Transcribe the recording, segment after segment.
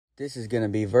This is going to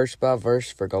be verse by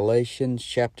verse for Galatians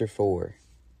chapter 4.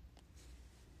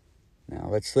 Now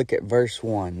let's look at verse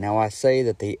 1. Now I say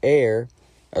that the heir,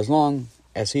 as long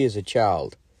as he is a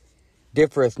child,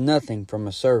 differeth nothing from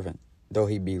a servant, though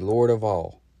he be Lord of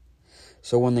all.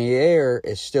 So when the heir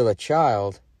is still a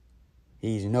child,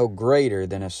 he's no greater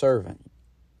than a servant.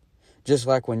 Just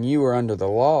like when you were under the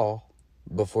law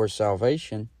before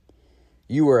salvation,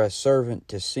 you were a servant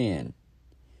to sin.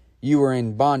 You were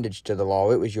in bondage to the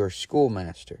law. It was your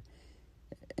schoolmaster.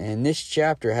 And this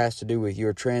chapter has to do with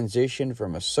your transition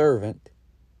from a servant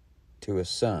to a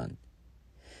son.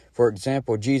 For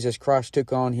example, Jesus Christ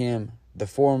took on him the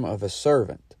form of a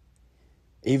servant,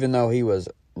 even though he was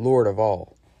Lord of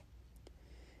all.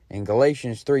 In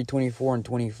Galatians 3:24 and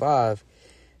 25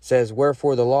 says,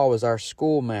 Wherefore the law was our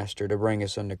schoolmaster to bring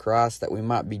us unto Christ, that we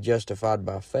might be justified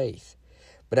by faith.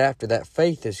 But after that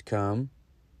faith is come,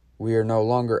 we are no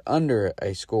longer under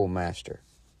a schoolmaster.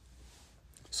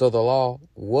 So the law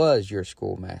was your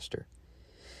schoolmaster.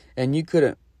 And you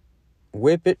couldn't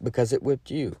whip it because it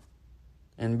whipped you.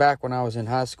 And back when I was in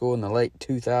high school in the late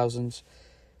 2000s,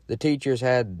 the teachers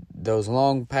had those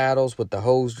long paddles with the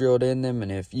holes drilled in them.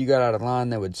 And if you got out of line,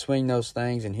 they would swing those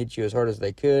things and hit you as hard as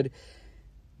they could.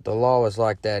 The law is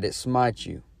like that. It smites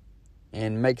you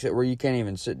and makes it where you can't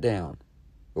even sit down.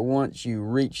 But once you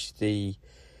reach the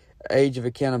age of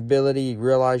accountability, you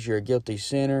realize you're a guilty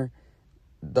sinner,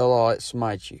 the law, it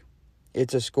smites you.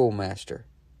 It's a schoolmaster.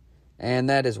 And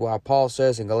that is why Paul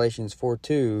says in Galatians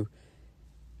 4:2,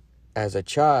 as a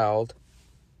child,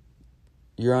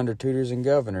 you're under tutors and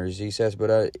governors. He says,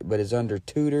 but is under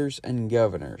tutors and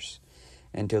governors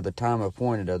until the time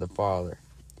appointed of the Father.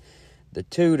 The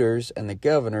tutors and the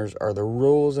governors are the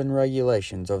rules and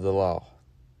regulations of the law.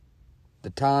 The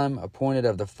time appointed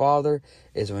of the Father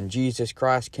is when Jesus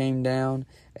Christ came down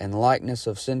in likeness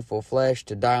of sinful flesh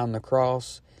to die on the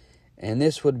cross. And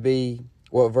this would be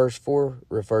what verse 4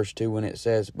 refers to when it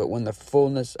says, but when the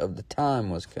fullness of the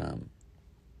time was come.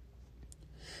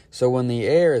 So when the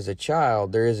heir is a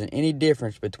child, there isn't any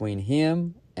difference between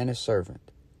him and a servant.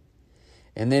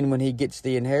 And then when he gets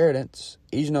the inheritance,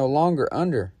 he's no longer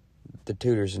under the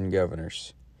tutors and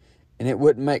governors. And it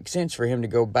wouldn't make sense for him to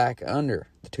go back under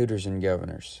the tutors and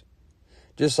governors.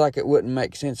 Just like it wouldn't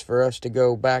make sense for us to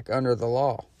go back under the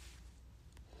law.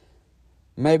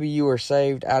 Maybe you were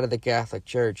saved out of the Catholic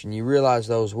Church and you realized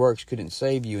those works couldn't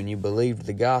save you and you believed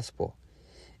the gospel.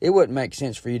 It wouldn't make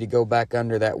sense for you to go back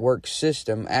under that work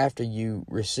system after you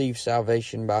received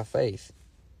salvation by faith.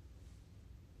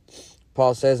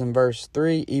 Paul says in verse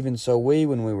 3, Even so we,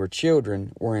 when we were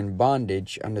children, were in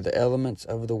bondage under the elements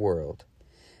of the world.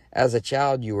 As a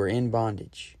child, you were in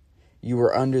bondage. You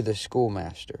were under the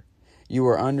schoolmaster. You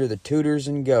were under the tutors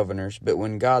and governors, but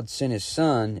when God sent His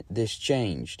Son, this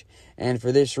changed. And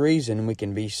for this reason, we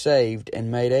can be saved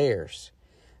and made heirs.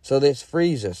 So this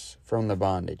frees us from the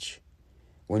bondage.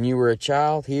 When you were a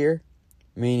child here,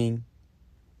 meaning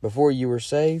before you were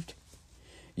saved,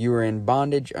 you were in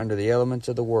bondage under the elements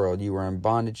of the world. You were in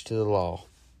bondage to the law.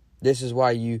 This is why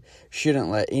you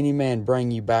shouldn't let any man bring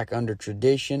you back under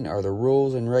tradition or the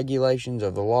rules and regulations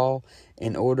of the law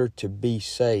in order to be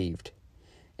saved.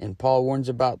 And Paul warns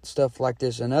about stuff like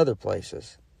this in other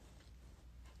places.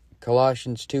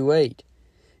 Colossians 2:8,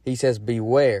 he says,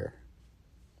 beware.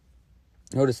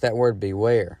 Notice that word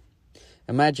beware.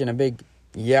 Imagine a big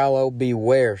yellow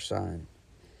beware sign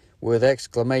with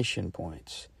exclamation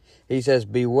points. He says,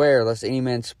 beware lest any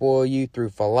man spoil you through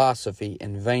philosophy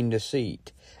and vain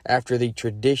deceit, after the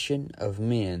tradition of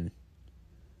men.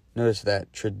 Notice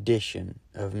that, tradition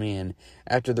of men.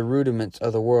 After the rudiments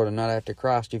of the world and not after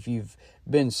Christ. If you've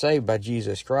been saved by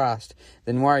Jesus Christ,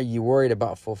 then why are you worried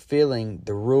about fulfilling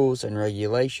the rules and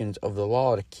regulations of the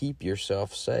law to keep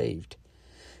yourself saved?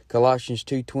 Colossians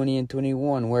 2:20 and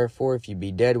 21, Wherefore, if you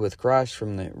be dead with Christ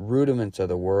from the rudiments of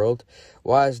the world,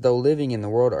 why as though living in the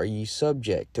world are ye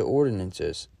subject to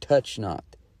ordinances, touch not,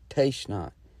 taste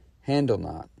not, handle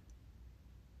not.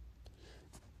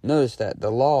 Notice that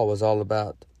the law was all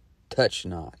about touch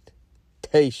not,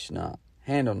 taste not,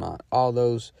 handle not, all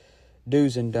those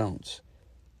do's and don'ts,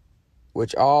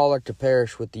 which all are to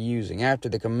perish with the using, after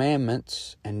the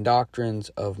commandments and doctrines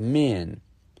of men,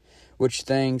 which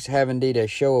things have indeed a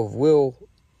show of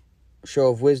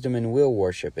wisdom and will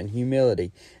worship, and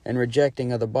humility, and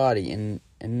rejecting of the body, and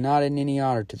not in any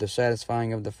honor to the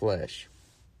satisfying of the flesh.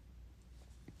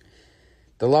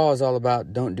 The law is all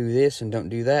about don't do this and don't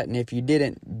do that, and if you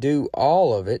didn't do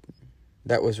all of it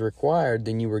that was required,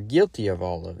 then you were guilty of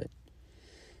all of it.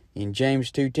 In James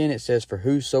 2:10 it says, For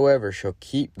whosoever shall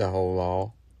keep the whole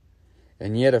law,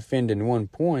 and yet offend in one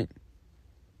point,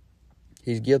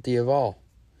 he's guilty of all.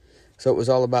 So it was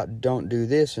all about don't do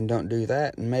this and don't do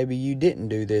that. And maybe you didn't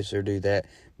do this or do that.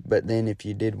 But then if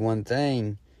you did one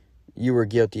thing, you were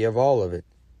guilty of all of it.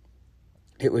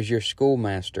 It was your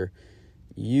schoolmaster.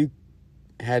 You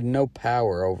had no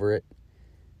power over it.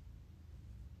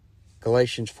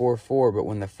 Galatians 4:4, but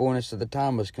when the fullness of the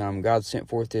time was come, God sent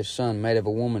forth his Son, made of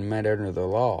a woman, made under the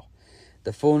law.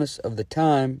 The fullness of the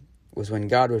time was when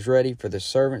God was ready for the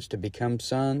servants to become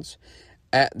sons.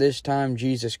 At this time,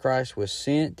 Jesus Christ was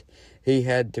sent. He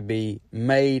had to be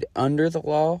made under the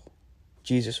law.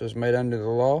 Jesus was made under the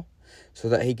law so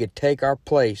that he could take our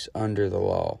place under the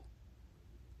law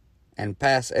and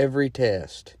pass every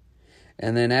test.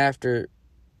 And then after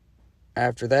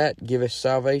that, give us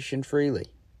salvation freely.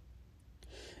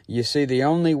 You see, the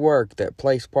only work that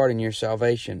plays part in your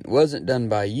salvation wasn't done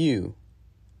by you,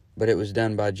 but it was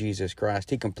done by Jesus Christ.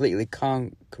 He completely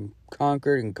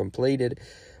conquered and completed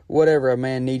whatever a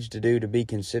man needs to do to be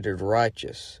considered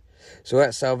righteous. So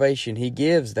at salvation, he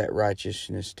gives that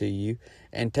righteousness to you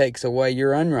and takes away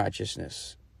your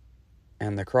unrighteousness.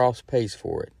 And the cross pays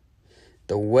for it.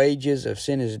 The wages of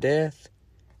sin is death,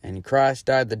 and Christ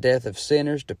died the death of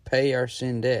sinners to pay our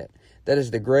sin debt. That is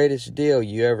the greatest deal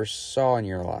you ever saw in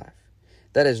your life.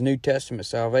 That is New Testament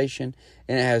salvation,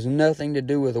 and it has nothing to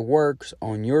do with the works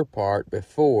on your part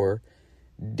before,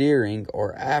 during,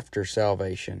 or after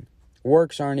salvation.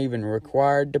 Works aren't even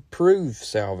required to prove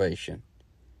salvation.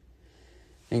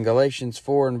 In Galatians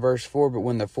 4 and verse 4, but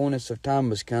when the fullness of time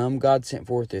was come, God sent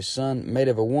forth his Son, made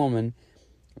of a woman,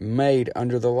 made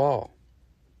under the law.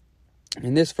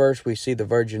 In this verse, we see the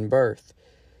virgin birth.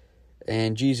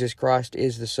 And Jesus Christ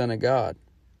is the Son of God.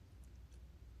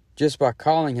 Just by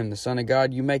calling him the Son of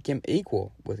God, you make him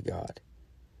equal with God.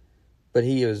 But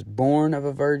he is born of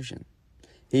a virgin.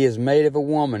 He is made of a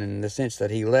woman in the sense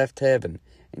that he left heaven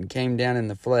and came down in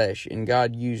the flesh. And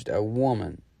God used a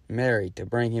woman, Mary, to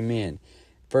bring him in.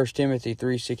 1 Timothy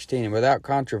 3:16, and without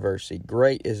controversy,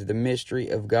 great is the mystery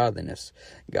of godliness.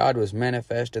 God was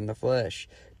manifest in the flesh,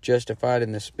 justified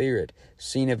in the Spirit,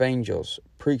 seen of angels,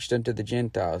 preached unto the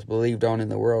Gentiles, believed on in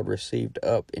the world, received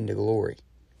up into glory.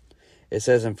 It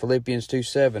says in Philippians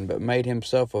 2:7, but made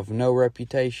himself of no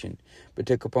reputation, but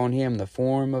took upon him the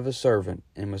form of a servant,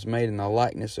 and was made in the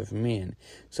likeness of men.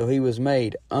 So he was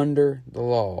made under the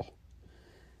law.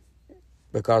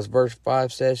 Because verse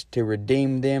 5 says, to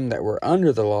redeem them that were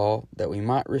under the law, that we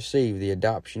might receive the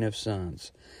adoption of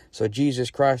sons. So Jesus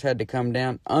Christ had to come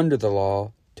down under the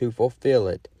law to fulfill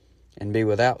it, and be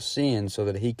without sin so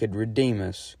that he could redeem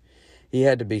us. He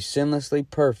had to be sinlessly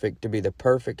perfect to be the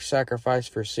perfect sacrifice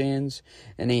for sins,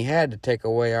 and he had to take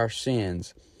away our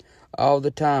sins. All the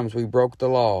times we broke the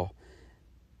law,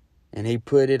 and he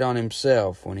put it on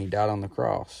himself when he died on the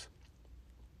cross.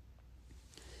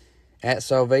 At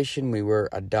salvation, we were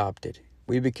adopted.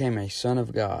 We became a son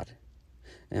of God,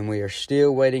 and we are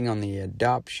still waiting on the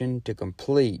adoption to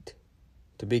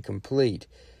be complete,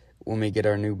 when we get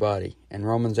our new body. And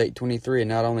Romans 8:23, and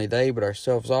not only they, but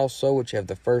ourselves also, which have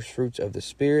the first fruits of the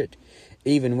Spirit,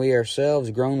 even we ourselves,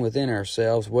 grown within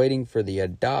ourselves, waiting for the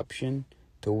adoption,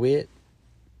 to wit,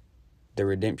 the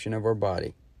redemption of our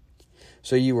body.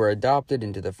 So you were adopted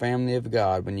into the family of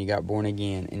God when you got born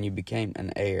again, and you became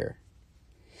an heir.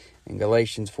 And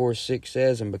Galatians 4:6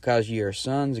 says, and because ye are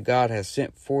sons, God hath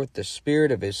sent forth the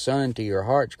Spirit of his Son into your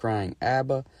hearts, crying,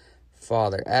 Abba,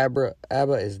 Father. Abba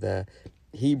is the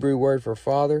Hebrew word for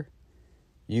father.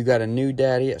 You got a new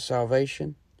daddy at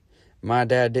salvation. My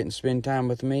dad didn't spend time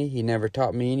with me. He never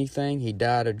taught me anything. He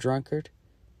died a drunkard.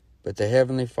 But the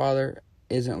Heavenly Father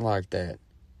isn't like that.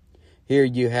 Here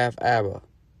you have Abba.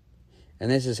 And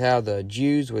this is how the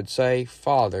Jews would say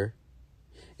Father.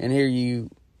 And here you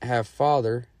have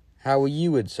Father, how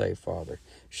you would say Father,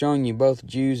 showing you both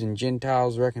Jews and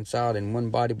Gentiles reconciled in one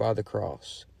body by the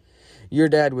cross. Your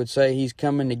dad would say he's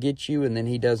coming to get you, and then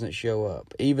he doesn't show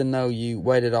up, even though you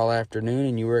waited all afternoon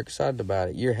and you were excited about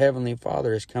it. Your Heavenly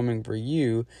Father is coming for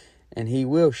you, and he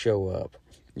will show up.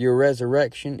 Your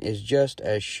resurrection is just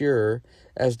as sure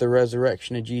as the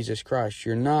resurrection of Jesus Christ.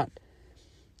 You're not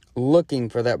looking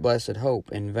for that blessed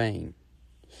hope in vain.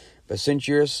 But since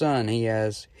you're a son, he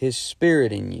has his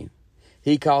Spirit in you.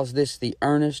 He calls this the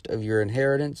earnest of your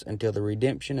inheritance until the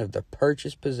redemption of the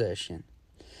purchased possession.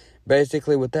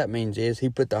 Basically, what that means is he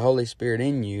put the Holy Spirit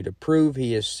in you to prove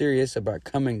he is serious about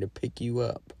coming to pick you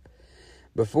up.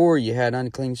 Before, you had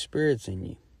unclean spirits in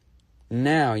you.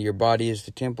 Now, your body is the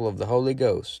temple of the Holy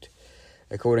Ghost,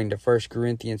 according to 1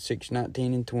 Corinthians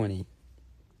 6:19 and 20.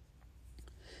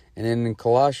 And then in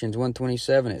Colossians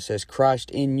 1:27, it says,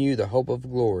 Christ in you, the hope of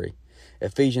glory.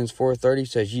 Ephesians 4:30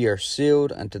 says, ye are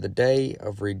sealed unto the day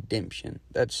of redemption.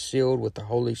 That's sealed with the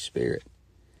Holy Spirit.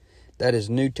 That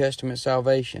is New Testament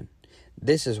salvation.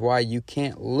 This is why you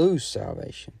can't lose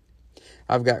salvation.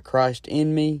 I've got Christ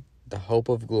in me, the hope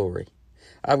of glory.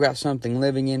 I've got something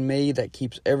living in me that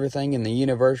keeps everything in the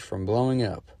universe from blowing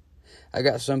up. I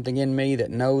got something in me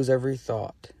that knows every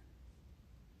thought.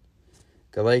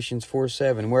 Galatians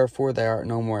 4:7, wherefore thou art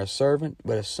no more a servant,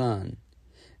 but a son.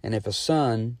 And if a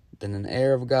son, then an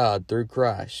heir of God through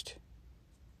Christ.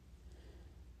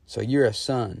 So you're a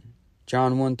son.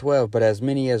 John 1:12, but as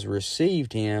many as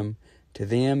received him, to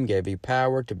them gave he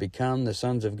power to become the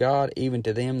sons of God, even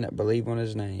to them that believe on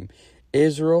his name.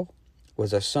 Israel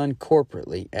was a son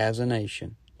corporately as a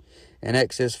nation. In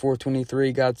Exodus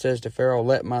 4:23, God says to Pharaoh,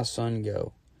 let my son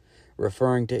go,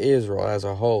 referring to Israel as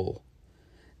a whole.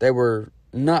 They were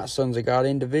not sons of God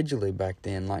individually back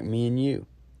then, like me and you.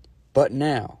 But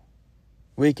now,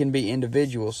 we can be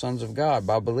individual sons of God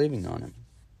by believing on him.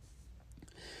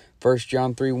 1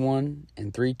 John 3:1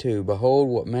 and 3:2, behold,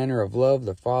 what manner of love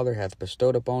the Father hath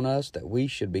bestowed upon us, that we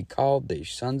should be called the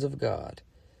sons of God.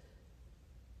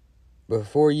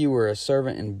 Before you were a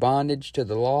servant in bondage to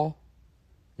the law.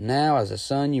 Now as a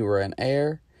son you are an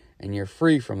heir, and you're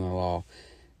free from the law.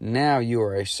 Now you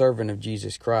are a servant of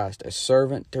Jesus Christ, a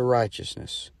servant to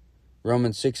righteousness.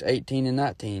 Romans 6:18 and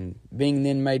 19, being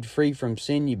then made free from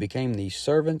sin, you became the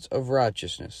servants of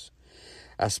righteousness.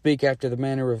 I speak after the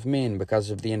manner of men,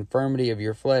 because of the infirmity of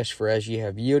your flesh. For as ye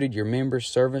have yielded your members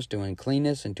servants to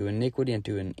uncleanness, and to iniquity, and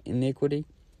to iniquity,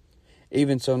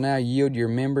 even so now yield your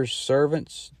members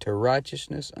servants to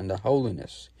righteousness and to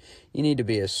holiness. You need to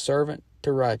be a servant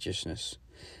to righteousness.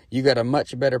 You got a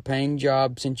much better paying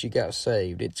job since you got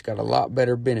saved. It's got a lot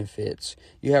better benefits.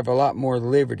 You have a lot more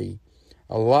liberty,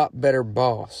 a lot better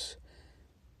boss.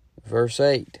 Verse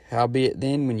 8, howbeit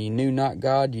then, when ye knew not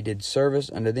God, ye did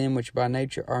service unto them which by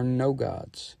nature are no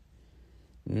gods.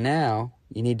 Now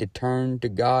you need to turn to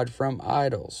God from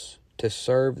idols to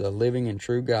serve the living and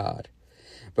true God.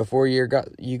 Before you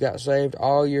got saved,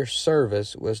 all your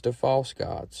service was to false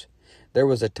gods. There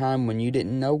was a time when you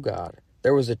didn't know God.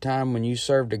 There was a time when you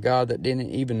served a God that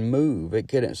didn't even move. It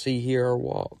couldn't see, hear, or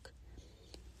walk.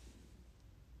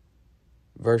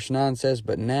 Verse 9 says,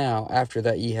 but now, after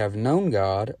that ye have known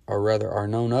God, or rather are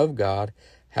known of God,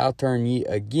 how turn ye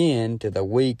again to the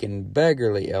weak and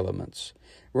beggarly elements,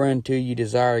 whereunto ye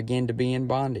desire again to be in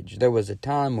bondage? There was a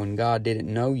time when God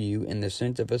didn't know you in the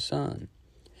sense of a son.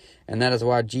 And that is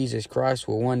why Jesus Christ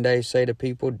will one day say to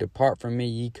people, depart from me,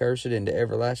 ye cursed, into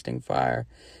everlasting fire.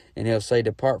 And he'll say,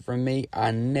 depart from me, I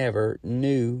never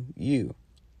knew you.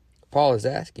 Paul is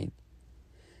asking,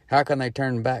 how can they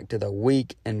turn back to the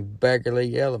weak and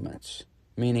beggarly elements?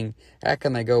 Meaning, how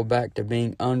can they go back to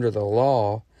being under the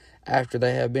law after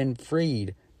they have been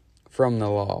freed from the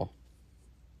law?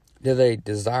 Do they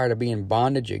desire to be in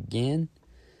bondage again?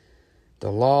 The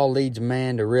law leads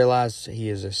man to realize he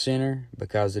is a sinner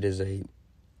because it is a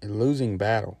losing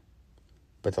battle.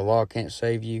 But the law can't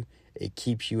save you. It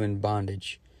keeps you in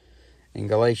bondage. And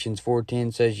Galatians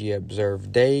 4:10 says, ye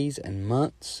observe days and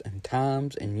months and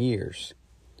times and years.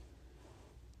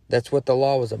 That's what the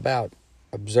law was about,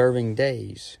 observing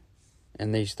days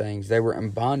and these things. They were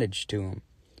in bondage to them.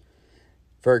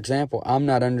 For example, I'm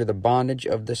not under the bondage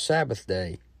of the Sabbath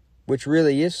day, which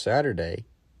really is Saturday.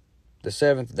 The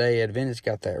Seventh-day Adventists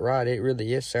got that right. It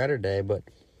really is Saturday, but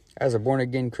as a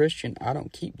born-again Christian, I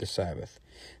don't keep the Sabbath.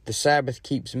 The Sabbath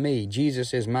keeps me.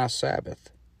 Jesus is my Sabbath.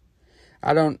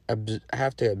 I don't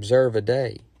have to observe a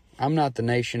day. I'm not the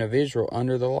nation of Israel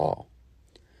under the law.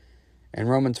 And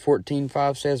Romans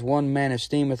 14:5 says, one man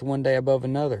esteemeth one day above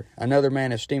another. Another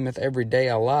man esteemeth every day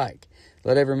alike.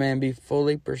 Let every man be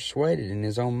fully persuaded in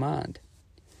his own mind.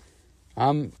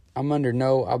 I'm under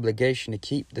no obligation to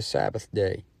keep the Sabbath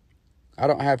day. I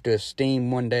don't have to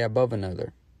esteem one day above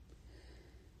another.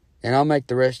 And I'll make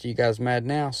the rest of you guys mad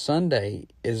now. Sunday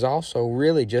is also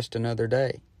really just another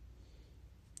day.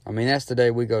 I mean, that's the day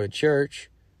we go to church,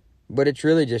 but it's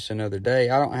really just another day.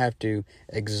 I don't have to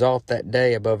exalt that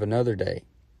day above another day.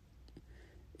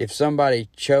 If somebody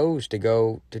chose to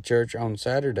go to church on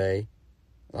Saturday,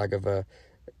 like if a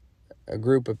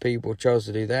group of people chose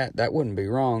to do that, that wouldn't be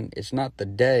wrong. It's not the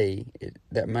day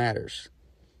that matters.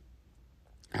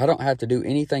 I don't have to do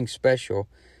anything special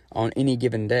on any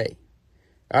given day.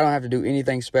 I don't have to do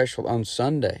anything special on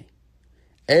Sunday.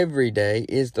 Every day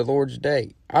is the Lord's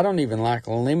day. I don't even like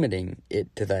limiting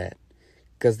it to that.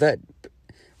 Because that,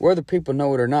 whether people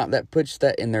know it or not, that puts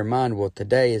that in their mind, well,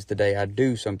 today is the day I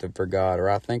do something for God, or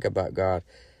I think about God.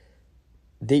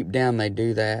 Deep down they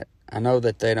do that. I know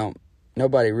that they don't,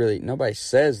 nobody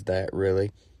says that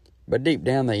really, but deep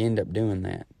down they end up doing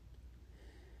that.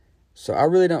 So I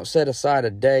really don't set aside a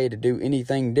day to do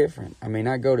anything different. I mean,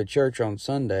 I go to church on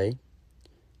Sunday,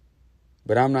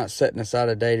 But I'm not setting aside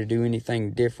a day to do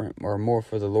anything different or more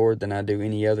for the Lord than I do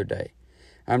any other day.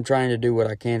 I'm trying to do what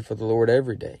I can for the Lord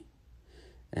every day.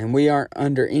 And we aren't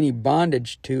under any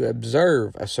bondage to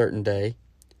observe a certain day.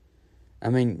 I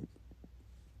mean,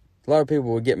 a lot of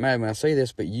people would get mad when I say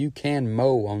this, but you can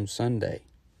mow on Sunday.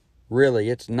 Really,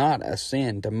 it's not a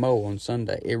sin to mow on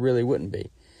Sunday. It really wouldn't be.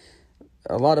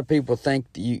 A lot of people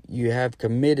think that you have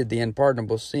committed the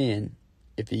unpardonable sin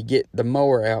if you get the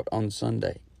mower out on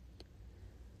Sunday.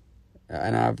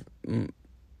 And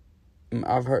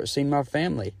I've seen my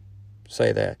family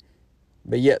say that.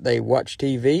 But yet they watch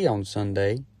TV on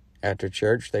Sunday after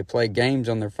church. They play games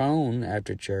on their phone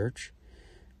after church.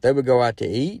 They would go out to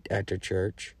eat after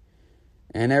church.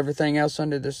 And everything else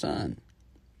under the sun.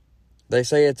 They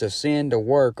say it's a sin to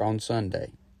work on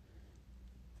Sunday.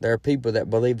 There are people that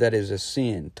believe that is a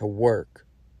sin to work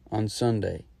on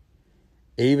Sunday.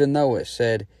 Even though it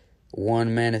said,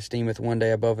 one man esteemeth one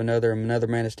day above another, and another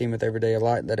man esteemeth every day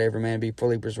alike, let every man be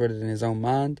fully persuaded in his own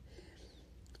mind.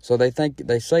 So they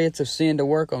say it's a sin to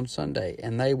work on Sunday,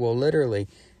 and they will literally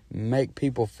make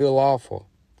people feel awful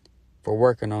for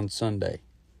working on Sunday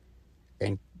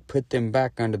and put them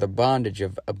back under the bondage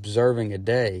of observing a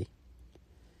day.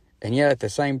 And yet at the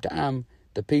same time,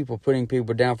 the people putting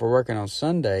people down for working on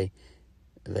Sunday,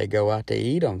 they go out to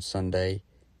eat on Sunday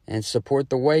and support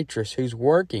the waitress who's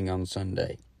working on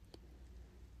Sunday.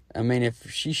 I mean,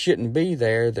 if she shouldn't be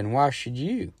there, then why should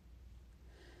you?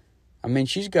 I mean,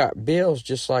 she's got bills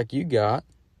just like you got.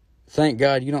 Thank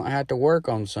God you don't have to work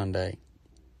on Sunday.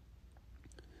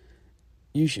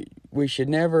 We should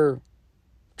never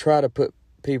try to put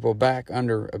people back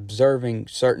under observing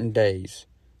certain days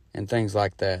and things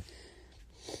like that.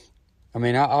 I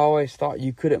mean, I always thought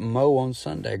you couldn't mow on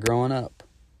Sunday growing up.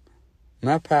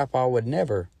 My papa would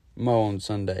never mow on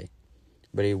Sunday,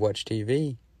 but he'd watch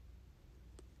TV.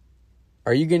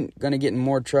 Are you going to get in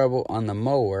more trouble on the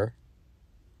mower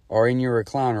or in your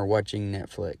recliner watching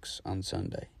Netflix on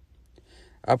Sunday?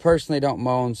 I personally don't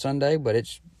mow on Sunday, but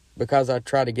it's because I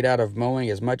try to get out of mowing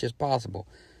as much as possible.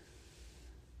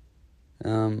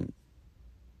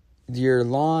 Your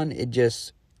lawn,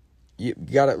 you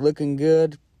got it looking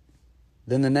good.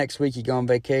 Then the next week you go on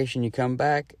vacation, you come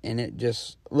back, and it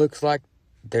just looks like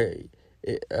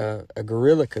a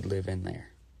gorilla could live in there.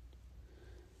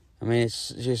 I mean, it's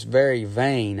just very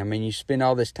vain. I mean, you spend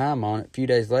all this time on it. A few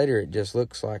days later, it just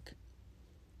looks like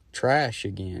trash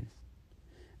again.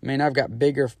 I mean, I've got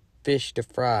bigger fish to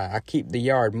fry. I keep the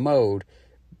yard mowed,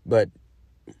 but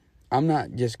I'm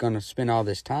not just going to spend all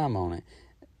this time on it.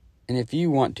 And if you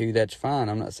want to, that's fine.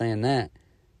 I'm not saying that.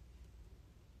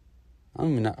 I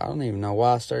don't even know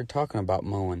why I started talking about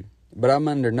mowing. But I'm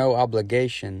under no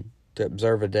obligation to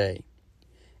observe a day.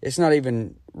 It's not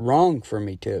even wrong for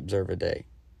me to observe a day.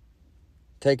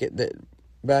 Take it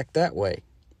back that way.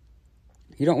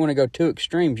 You don't want to go too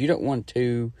extremes. You don't want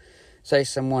to say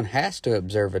someone has to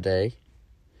observe a day.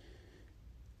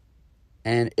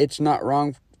 And it's not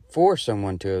wrong for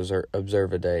someone to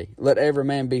observe a day. Let every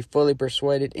man be fully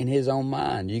persuaded in his own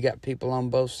mind. You got people on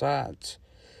both sides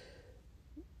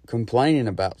complaining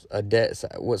about a day,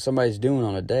 what somebody's doing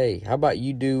on a day. How about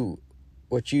you do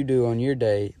what you do on your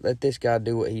day? Let this guy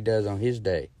do what he does on his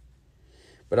day.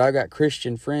 But I've got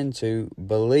Christian friends who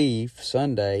believe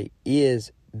Sunday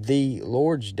is the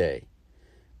Lord's day.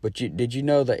 But did you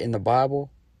know that in the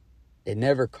Bible, it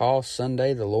never calls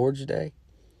Sunday the Lord's day?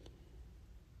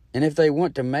 And if they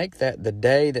want to make that the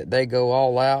day that they go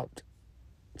all out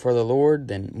for the Lord,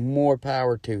 then more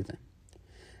power to them.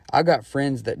 I got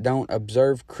friends that don't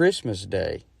observe Christmas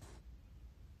Day.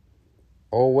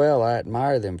 Oh, well, I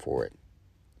admire them for it.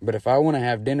 But if I want to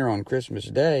have dinner on Christmas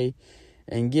Day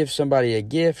and give somebody a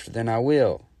gift, then I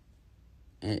will.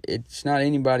 It's not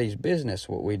anybody's business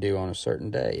what we do on a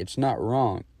certain day. It's not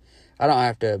wrong. I don't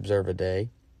have to observe a day,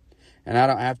 and I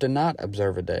don't have to not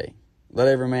observe a day. Let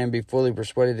every man be fully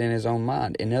persuaded in his own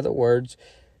mind. In other words,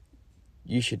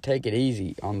 you should take it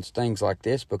easy on things like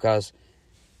this, because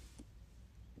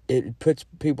it puts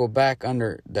people back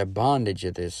under the bondage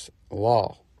of this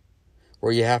law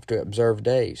where you have to observe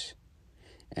days.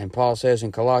 And Paul says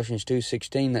in Colossians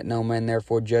 2:16, that no man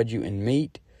therefore judge you in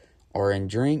meat or in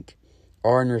drink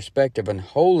or in respect of an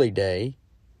holy day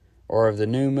or of the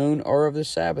new moon or of the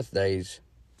Sabbath days.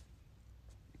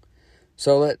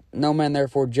 So let no man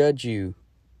therefore judge you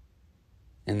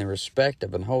in the respect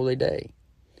of an holy day.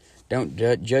 Don't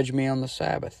judge me on the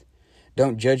Sabbath.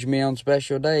 Don't judge me on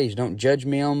special days. Don't judge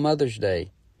me on Mother's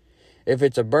Day. If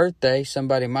it's a birthday,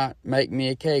 somebody might make me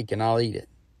a cake and I'll eat it.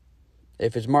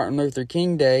 If it's Martin Luther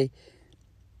King Day,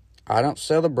 I don't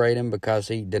celebrate him because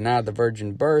he denied the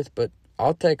virgin birth, but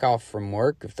I'll take off from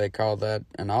work if they call that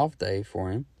an off day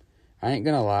for him. I ain't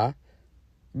going to lie.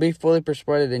 Be fully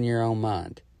persuaded in your own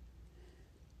mind.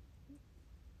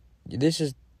 This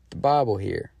is the Bible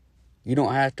here. You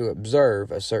don't have to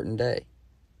observe a certain day.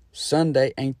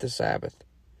 Sunday ain't the Sabbath.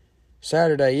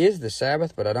 Saturday is the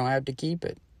Sabbath, but I don't have to keep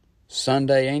it.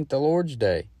 Sunday ain't the Lord's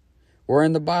day. Where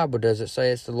in the Bible does it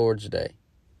say it's the Lord's day?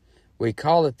 We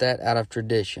call it that out of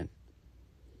tradition.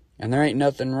 And there ain't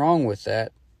nothing wrong with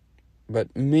that.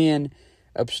 But men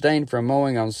abstain from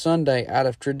mowing on Sunday out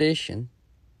of tradition.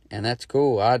 And that's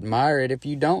cool. I admire it if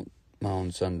you don't mow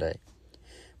on Sunday.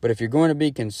 But if you're going to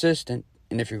be consistent,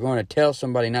 and if you're going to tell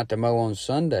somebody not to mow on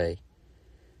Sunday,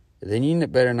 then you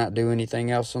better not do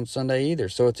anything else on Sunday either.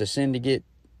 So it's a sin to get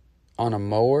on a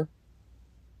mower,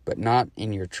 but not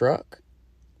in your truck,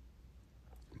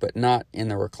 but not in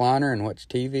the recliner and watch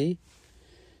TV.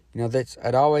 You know,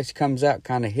 it always comes out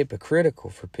kind of hypocritical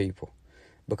for people,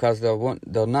 because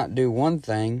they'll not do one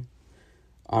thing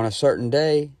on a certain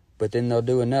day, but then they'll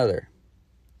do another.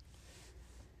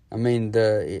 I mean,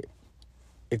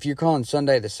 if you're calling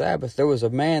Sunday the Sabbath, there was a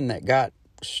man that got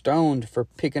stoned for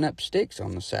picking up sticks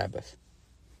on the Sabbath.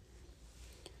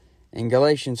 In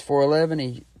Galatians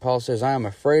 4:11, Paul says, I am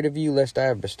afraid of you, lest I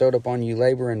have bestowed upon you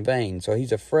labor in vain. So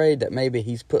he's afraid that maybe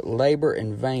he's put labor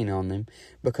in vain on them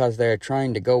because they are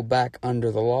trying to go back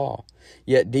under the law.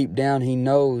 Yet deep down he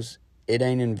knows it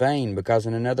ain't in vain, because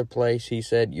in another place he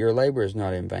said, your labor is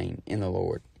not in vain in the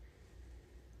Lord.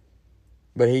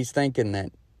 But he's thinking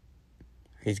that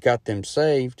he's got them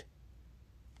saved.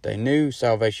 They knew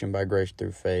salvation by grace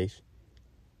through faith,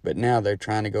 but now they're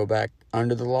trying to go back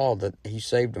under the law that he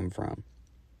saved them from.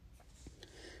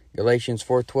 Galatians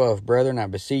 4:12, brethren, I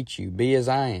beseech you, be as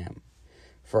I am,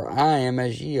 for I am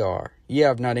as ye are. Ye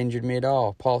have not injured me at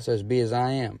all. Paul says, be as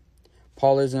I am.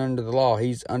 Paul isn't under the law.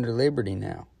 He's under liberty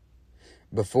now.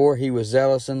 Before, he was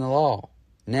zealous in the law.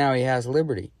 Now he has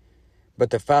liberty. But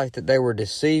the fact that they were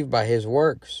deceived by his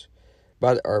works,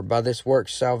 by this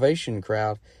works salvation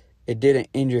crowd, it didn't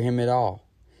injure him at all.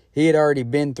 He had already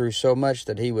been through so much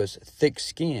that he was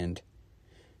thick-skinned.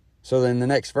 So then the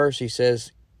next verse he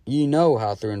says, ye know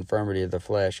how through infirmity of the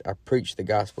flesh I preached the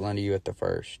gospel unto you at the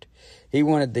first. He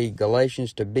wanted the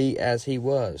Galatians to be as he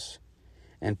was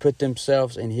and put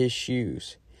themselves in his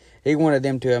shoes. He wanted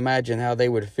them to imagine how they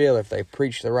would feel if they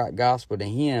preached the right gospel to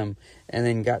him and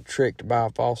then got tricked by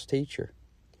a false teacher.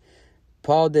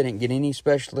 Paul didn't get any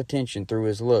special attention through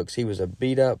his looks. He was a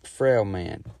beat-up, frail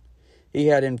man. He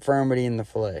had infirmity in the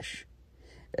flesh.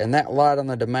 And that light on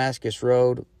the Damascus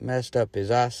road messed up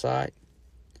his eyesight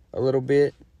a little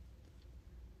bit.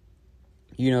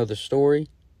 You know the story.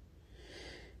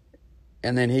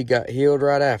 And then he got healed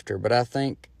right after. But I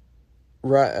think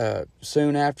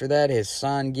soon after that, his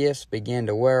sign gifts began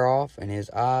to wear off, and his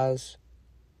eyes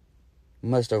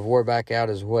must have wore back out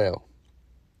as well.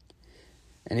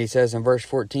 And he says in verse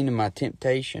 14, in my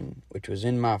temptation, which was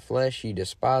in my flesh, ye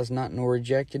despised not nor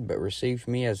rejected, but received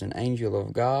me as an angel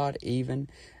of God, even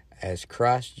as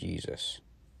Christ Jesus.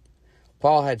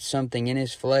 Paul had something in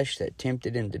his flesh that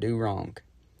tempted him to do wrong,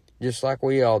 just like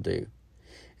we all do.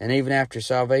 And even after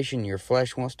salvation, your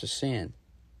flesh wants to sin.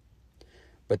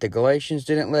 But the Galatians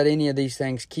didn't let any of these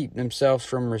things keep themselves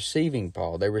from receiving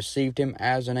Paul. They received him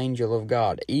as an angel of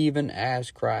God, even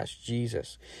as Christ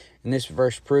Jesus. And this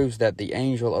verse proves that the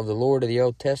angel of the Lord of the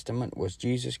Old Testament was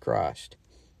Jesus Christ.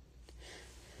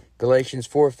 Galatians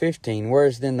 4:15, where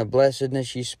is then the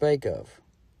blessedness ye spake of?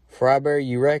 For I bear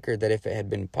you record that if it had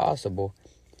been possible,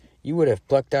 you would have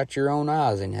plucked out your own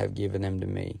eyes and have given them to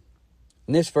me.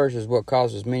 And this verse is what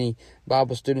causes many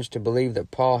Bible students to believe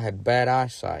that Paul had bad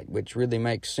eyesight, which really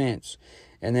makes sense.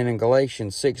 And then in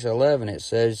Galatians 6:11 it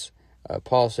says,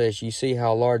 Paul says, "You see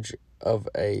how large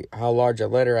a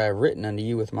letter I have written unto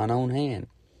you with mine own hand."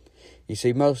 You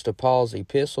see, most of Paul's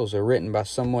epistles are written by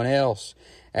someone else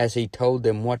as he told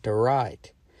them what to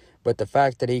write. But the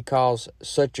fact that he calls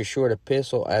such a short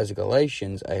epistle as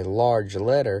Galatians a large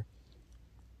letter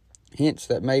hints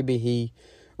that maybe he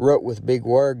wrote with big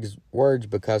words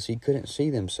because he couldn't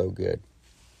see them so good.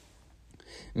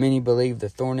 Many believe the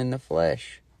thorn in the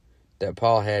flesh that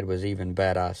Paul had was even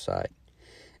bad eyesight.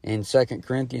 In 2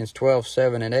 Corinthians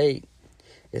 12:7 and 8,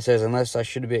 it says, "Unless I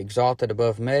should be exalted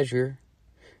above measure,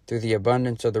 through the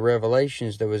abundance of the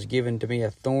revelations there was given to me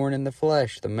a thorn in the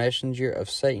flesh, the messenger of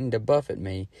Satan to buffet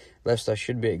me, lest I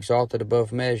should be exalted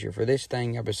above measure. For this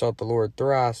thing I besought the Lord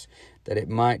thrice, that it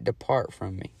might depart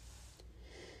from me."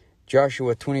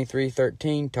 Joshua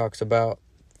 23:13 talks about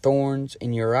thorns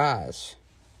in your eyes.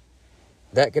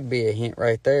 That could be a hint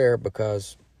right there,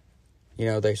 because, you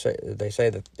know, they say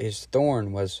that his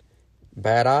thorn was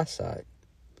bad eyesight.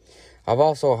 I've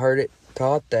also heard it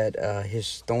taught that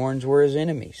his thorns were his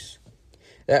enemies.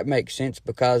 That makes sense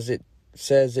because it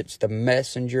says it's the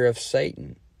messenger of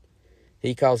Satan.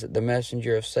 He calls it the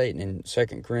messenger of Satan in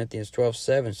 2 Corinthians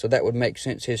 12:7. So that would make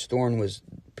sense his thorn was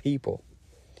people.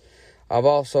 I've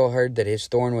also heard that his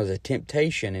thorn was a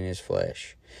temptation in his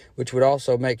flesh, which would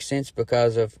also make sense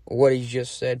because of what he's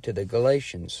just said to the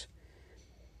Galatians.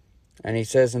 And he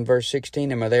says in verse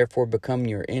 16, "Am I therefore become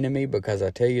your enemy because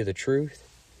I tell you the truth?"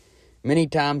 Many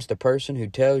times the person who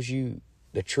tells you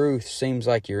the truth seems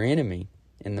like your enemy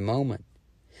in the moment,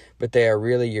 but they are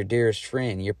really your dearest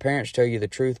friend. Your parents tell you the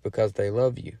truth because they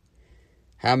love you.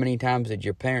 How many times did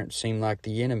your parents seem like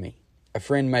the enemy? A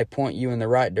friend may point you in the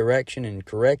right direction and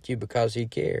correct you because he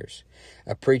cares.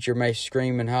 A preacher may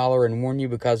scream and holler and warn you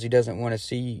because he doesn't want to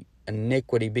see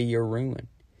iniquity be your ruin.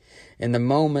 In the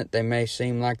moment, they may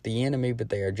seem like the enemy, but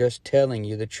they are just telling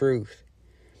you the truth.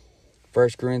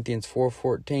 1 Corinthians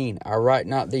 4:14, "I write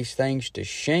not these things to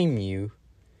shame you,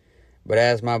 but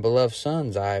as my beloved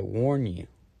sons, I warn you."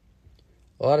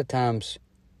 A lot of times,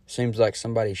 it seems like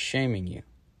somebody's shaming you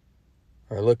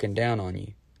or looking down on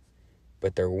you,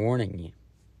 but they're warning you.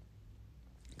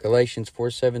 Galatians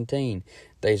 4:17,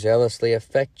 "They zealously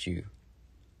affect you."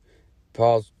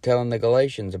 Paul's telling the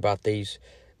Galatians about these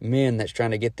men that's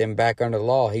trying to get them back under the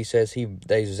law. He says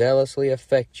they zealously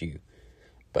affect you,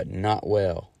 but not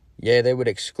well. Yea, they would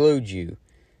exclude you,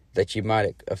 that you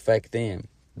might affect them.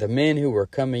 The men who were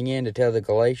coming in to tell the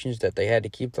Galatians that they had to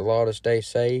keep the law to stay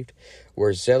saved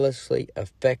were zealously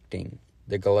affecting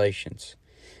the Galatians.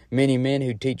 Many men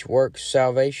who teach works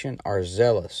salvation are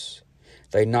zealous.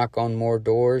 They knock on more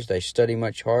doors. They study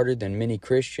much harder than many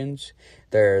Christians.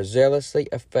 They are zealously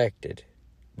affected,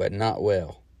 but not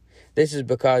well. This is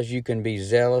because you can be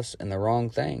zealous in the wrong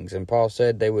things. And Paul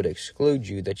said they would exclude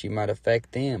you that you might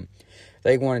affect them.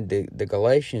 They wanted the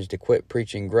Galatians to quit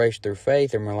preaching grace through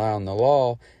faith and rely on the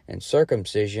law and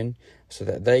circumcision so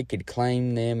that they could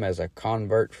claim them as a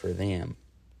convert for them.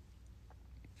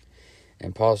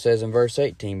 And Paul says in verse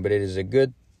 18, But it is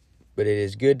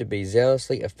good to be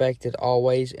zealously affected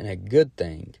always in a good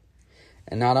thing,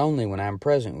 and not only when I am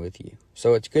present with you.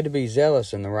 So it's good to be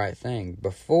zealous in the right thing.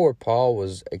 Before, Paul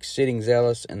was exceeding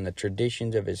zealous in the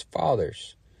traditions of his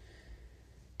fathers.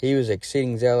 He was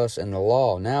exceeding zealous in the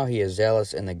law. Now he is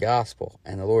zealous in the gospel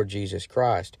and the Lord Jesus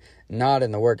Christ, not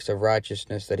in the works of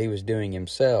righteousness that he was doing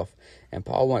himself. And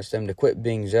Paul wants them to quit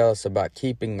being zealous about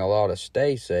keeping the law to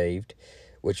stay saved,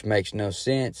 which makes no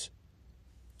sense,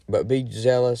 but be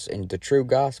zealous in the true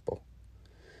gospel,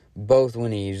 both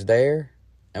when he is there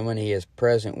and when he is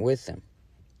present with them.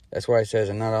 That's why he says,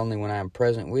 and not only when I am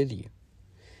present with you.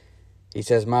 He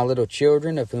says, My little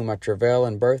children, of whom I travail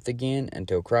in birth again,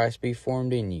 until Christ be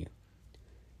formed in you.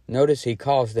 Notice he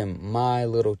calls them my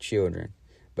little children,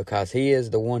 because he is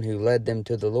the one who led them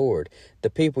to the Lord. The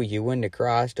people you win to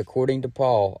Christ, according to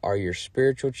Paul, are your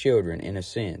spiritual children in a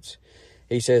sense.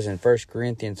 He says in 1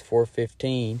 Corinthians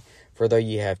 4:15, For though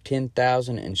ye have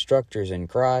 10,000 instructors in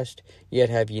Christ, yet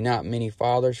have ye not many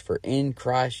fathers, for in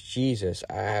Christ Jesus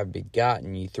I have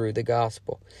begotten you through the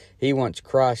gospel. He wants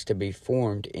Christ to be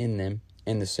formed in them,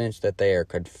 in the sense that they are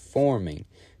conforming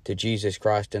to Jesus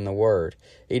Christ in the Word.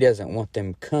 He doesn't want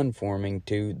them conforming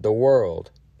to the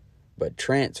world, but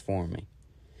transforming.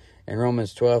 In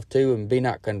Romans 12:2, And be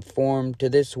not conformed to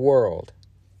this world,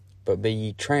 but be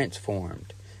ye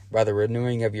transformed by the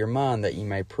renewing of your mind, that ye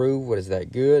may prove what is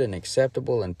that good and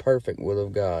acceptable and perfect will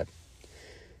of God.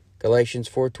 Galatians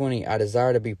 4:20, I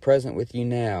desire to be present with you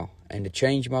now, and to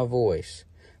change my voice,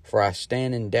 for I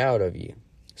stand in doubt of you.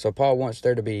 So Paul wants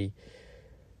to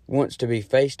be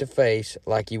face to face,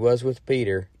 like he was with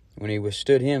Peter when he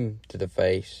withstood him to the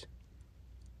face,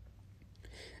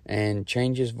 and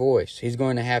change his voice. He's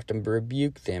going to have to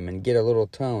rebuke them and get a little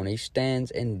tone. He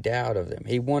stands in doubt of them.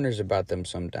 He wonders about them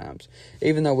sometimes.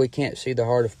 Even though we can't see the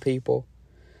heart of people,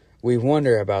 we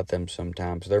wonder about them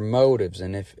sometimes, their motives,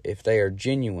 and if they are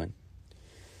genuine.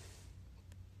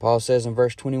 Paul says in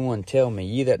verse 21, Tell me,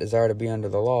 ye that desire to be under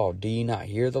the law, do ye not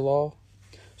hear the law?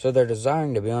 So they're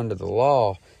desiring to be under the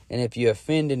law, and if you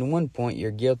offend in one point,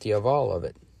 you're guilty of all of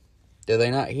it. Do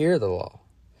they not hear the law?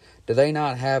 Do they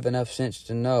not have enough sense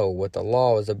to know what the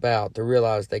law is about, to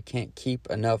realize they can't keep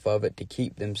enough of it to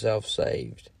keep themselves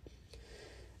saved?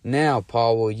 Now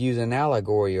Paul will use an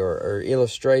allegory or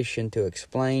illustration to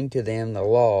explain to them the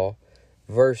law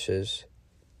versus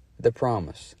the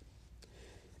promise.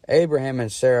 Abraham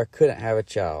and Sarah couldn't have a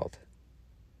child.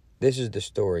 This is the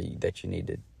story that you need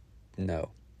to know.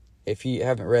 If you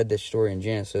haven't read this story in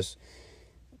Genesis,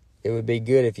 it would be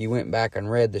good if you went back and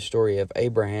read the story of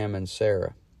Abraham and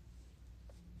Sarah.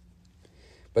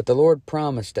 But the Lord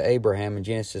promised to Abraham in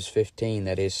Genesis 15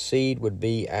 that his seed would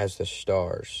be as the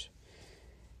stars.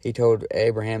 He told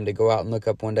Abraham to go out and look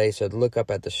up one day. He said, look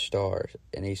up at the stars.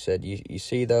 And he said, you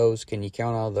see those? Can you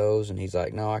count all those? And he's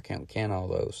like, no, I can't count all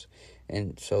those.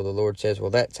 And so the Lord says, well,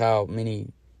 that's how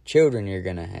many children you're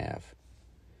going to have.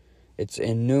 It's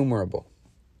innumerable.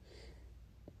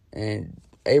 And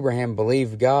Abraham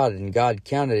believed God, and God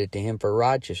counted it to him for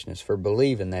righteousness, for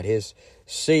believing that his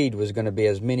seed was going to be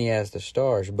as many as the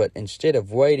stars. But instead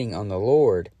of waiting on the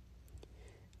Lord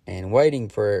and waiting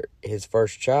for his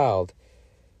first child,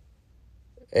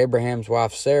 Abraham's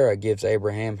wife Sarah gives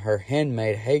Abraham her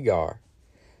handmaid Hagar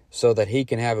so that he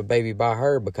can have a baby by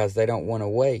her, because they don't want to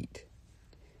wait.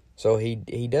 So he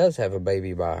does have a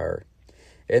baby by her.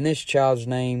 And this child's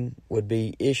name would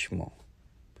be Ishmael.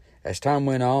 As time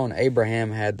went on,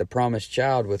 Abraham had the promised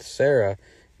child with Sarah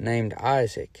named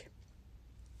Isaac.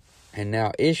 And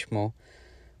now Ishmael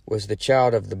was the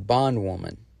child of the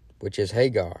bondwoman, which is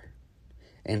Hagar.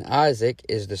 And Isaac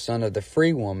is the son of the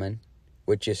free woman,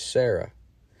 which is Sarah.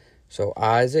 So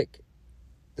Isaac,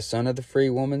 the son of the free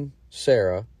woman,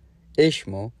 Sarah;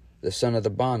 Ishmael, the son of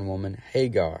the bondwoman,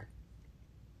 Hagar.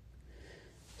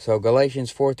 So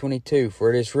Galatians 4:22,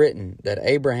 for it is written that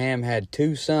Abraham had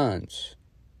two sons,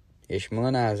 Ishmael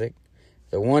and Isaac,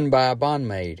 the one by a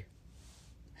bondmaid,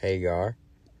 Hagar,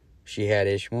 she had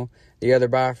Ishmael; the other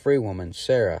by a free woman,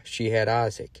 Sarah, she had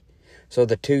Isaac. So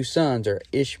the two sons are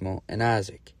Ishmael and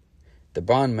Isaac. The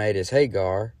bondmaid is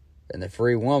Hagar, and the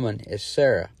free woman is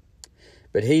Sarah.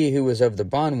 But he who was of the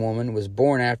bondwoman was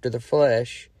born after the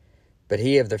flesh, but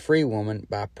he of the free woman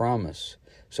by promise.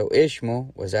 So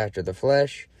Ishmael was after the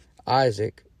flesh,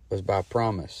 Isaac was by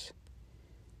promise.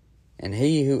 And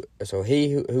he who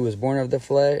was born of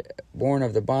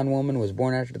the bondwoman was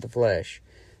born after the flesh.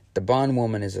 The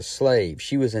bondwoman is a slave;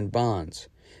 she was in bonds.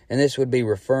 And this would be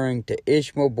referring to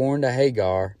Ishmael born to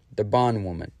Hagar, the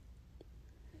bondwoman.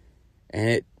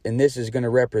 And this is going to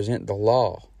represent the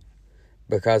law,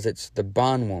 because it's the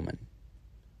bondwoman,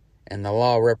 and the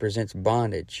law represents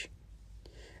bondage.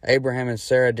 Abraham and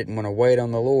Sarah didn't want to wait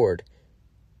on the Lord.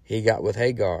 He got with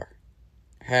Hagar,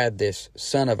 had this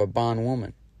son of a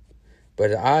bondwoman.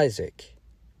 But Isaac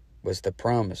was the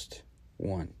promised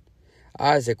one.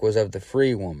 Isaac was of the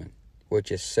free woman,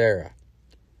 which is Sarah,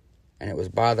 and it was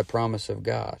by the promise of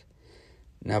God.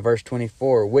 Now verse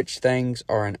 24, which things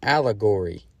are an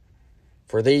allegory?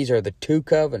 For these are the two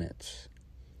covenants.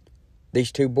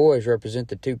 These two boys represent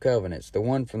the two covenants. The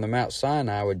one from the Mount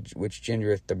Sinai, which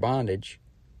gendereth the bondage,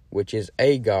 which is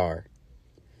Agar.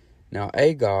 Now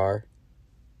Agar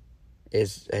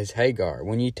is Hagar.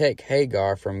 When you take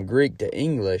Hagar from Greek to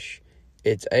English,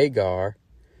 it's Agar.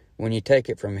 When you take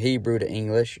it from Hebrew to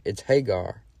English, it's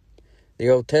Hagar. The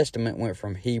Old Testament went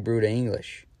from Hebrew to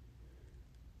English.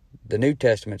 The New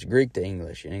Testament's Greek to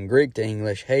English. And in Greek to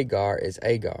English, Hagar is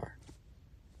Agar.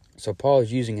 So Paul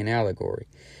is using an allegory.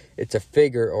 It's a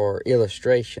figure or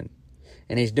illustration.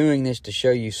 And he's doing this to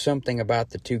show you something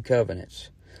about the two covenants.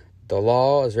 The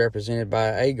law is represented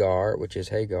by Agar, which is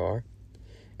Hagar.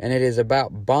 And it is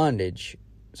about bondage,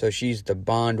 so she's the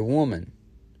bondwoman.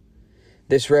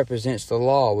 This represents the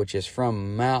law, which is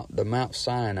from the Mount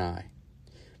Sinai,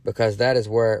 because that is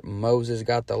where Moses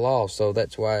got the law. So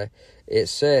that's why it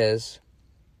says,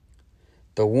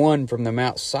 the one from the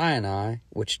Mount Sinai,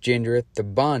 which gendereth the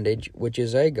bondage, which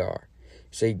is Agar.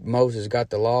 See, Moses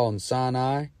got the law in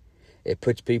Sinai. It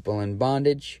puts people in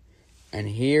bondage. And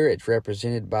here it's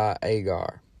represented by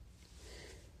Agar.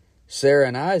 Sarah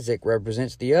and Isaac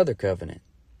represents the other covenant,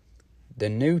 the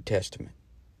New Testament.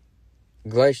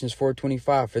 Galatians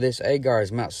 4:25, for this Agar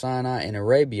is Mount Sinai in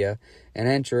Arabia, and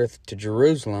entereth to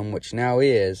Jerusalem, which now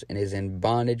is, and is in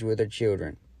bondage with her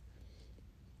children.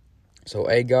 So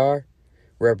Agar,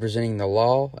 representing the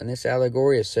law, and this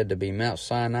allegory is said to be Mount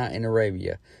Sinai in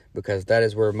Arabia, because that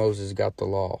is where Moses got the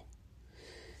law.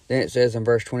 Then it says in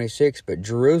verse 26, but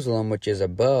Jerusalem, which is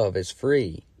above, is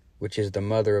free, which is the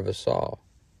mother of us all.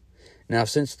 Now,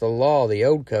 since the law, the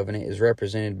old covenant, is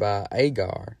represented by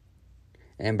Agar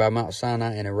and by Mount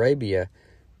Sinai in Arabia,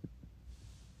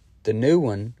 the new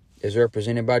one is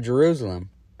represented by Jerusalem.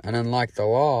 And unlike the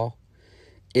law,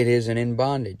 it isn't in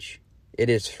bondage. It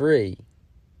is free.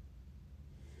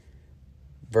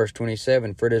 Verse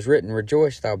 27, for it is written,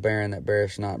 rejoice, thou barren that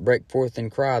bearest not. Break forth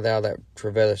and cry, thou that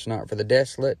travailest not. For the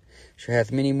desolate she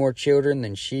hath many more children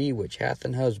than she which hath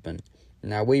an husband.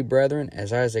 Now we, brethren,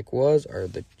 as Isaac was, are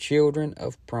the children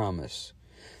of promise.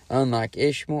 Unlike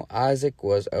Ishmael, Isaac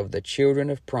was of the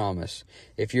children of promise.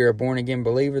 If you're a born-again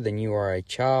believer, then you are a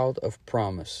child of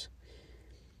promise.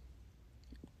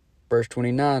 Verse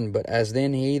 29, but as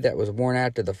then he that was born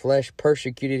after the flesh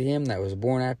persecuted him that was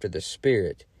born after the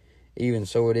Spirit, even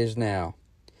so it is now.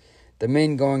 The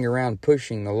men going around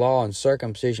pushing the law and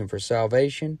circumcision for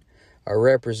salvation are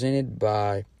represented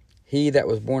by he that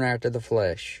was born after the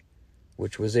flesh,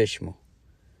 which was Ishmael,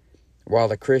 while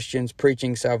the Christians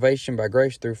preaching salvation by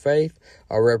grace through faith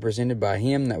are represented by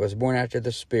him that was born after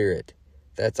the Spirit,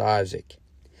 that's Isaac.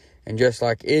 And just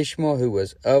like Ishmael, who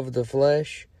was of the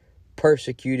flesh,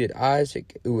 persecuted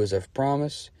Isaac, who was of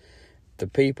promise, the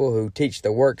people who teach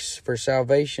the works for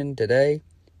salvation today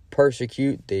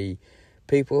persecute the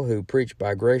people who preach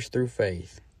by grace through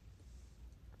faith.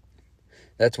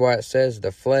 That's why it says,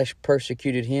 the flesh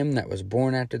persecuted him that was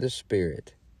born after the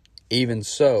Spirit. Even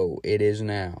so it is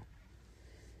now.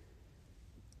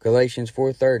 Galatians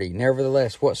 4:30,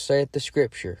 nevertheless, what saith the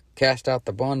Scripture? Cast out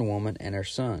the bondwoman and her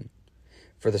son.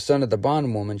 For the son of the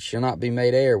bondwoman shall not be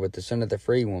made heir with the son of the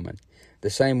free woman. The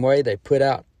same way they put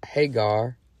out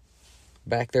Hagar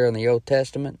back there in the Old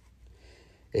Testament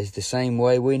is the same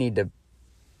way we need to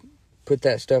put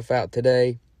that stuff out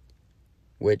today,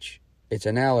 which it's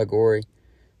an allegory.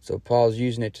 So Paul's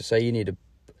using it to say you need to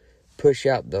push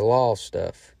out the law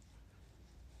stuff.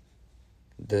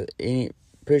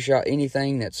 Push out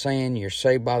anything that's saying you're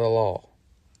saved by the law.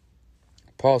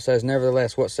 Paul says,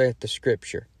 nevertheless, what saith the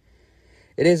Scripture?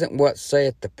 It isn't what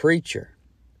saith the preacher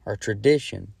or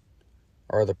tradition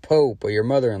or the Pope or your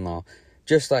mother-in-law.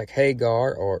 Just like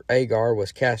Hagar or Agar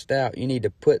was cast out, you need to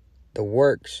put the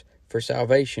works for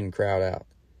salvation crowd out.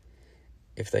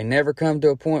 If they never come to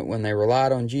a point when they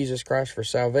relied on Jesus Christ for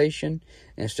salvation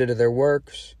instead of their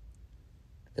works,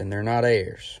 then they're not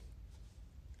heirs.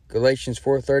 Galatians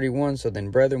 4:31, so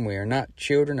then, brethren, we are not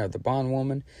children of the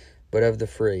bondwoman, but of the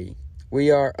free.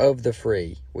 We are of the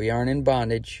free. We aren't in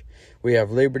bondage. We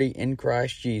have liberty in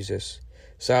Christ Jesus.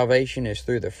 Salvation is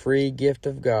through the free gift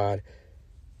of God.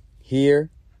 Here,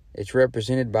 it's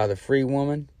represented by the free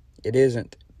woman. It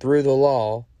isn't through the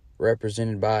law,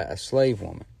 represented by a slave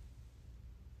woman.